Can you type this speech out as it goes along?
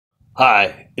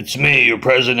Hi, it's me, your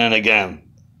president again.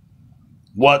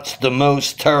 What's the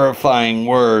most terrifying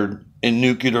word in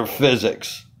nuclear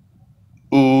physics?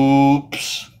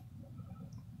 Oops.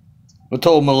 I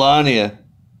told Melania,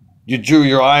 you drew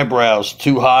your eyebrows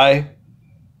too high.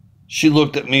 She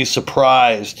looked at me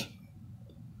surprised.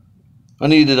 I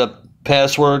needed a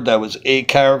password that was 8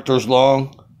 characters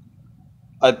long.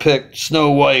 I picked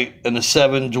Snow White and the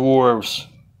 7 Dwarves.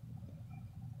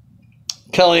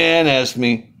 Kellyanne asked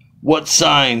me what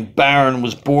sign Baron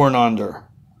was born under.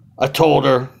 I told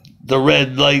her the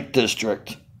red light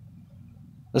district.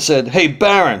 I said, hey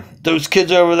Baron, those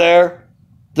kids over there,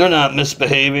 they're not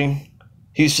misbehaving.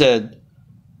 He said,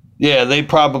 yeah, they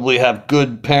probably have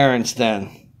good parents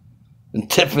then. And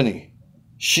Tiffany,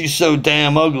 she's so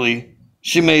damn ugly,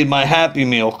 she made my Happy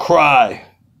Meal cry.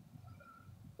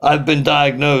 I've been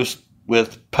diagnosed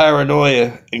with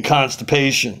paranoia and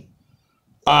constipation.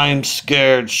 I'm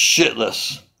scared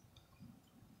shitless.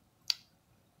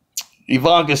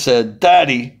 Ivanka said,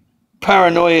 Daddy,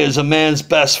 paranoia is a man's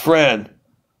best friend.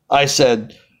 I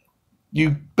said,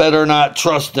 you better not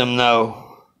trust him,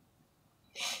 no.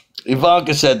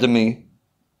 Ivanka said to me,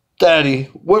 Daddy,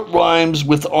 what rhymes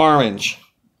with orange?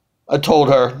 I told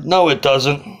her, no, it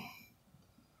doesn't.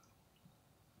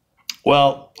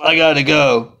 Well, I gotta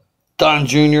go. Don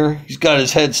Jr., he's got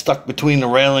his head stuck between the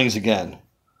railings again.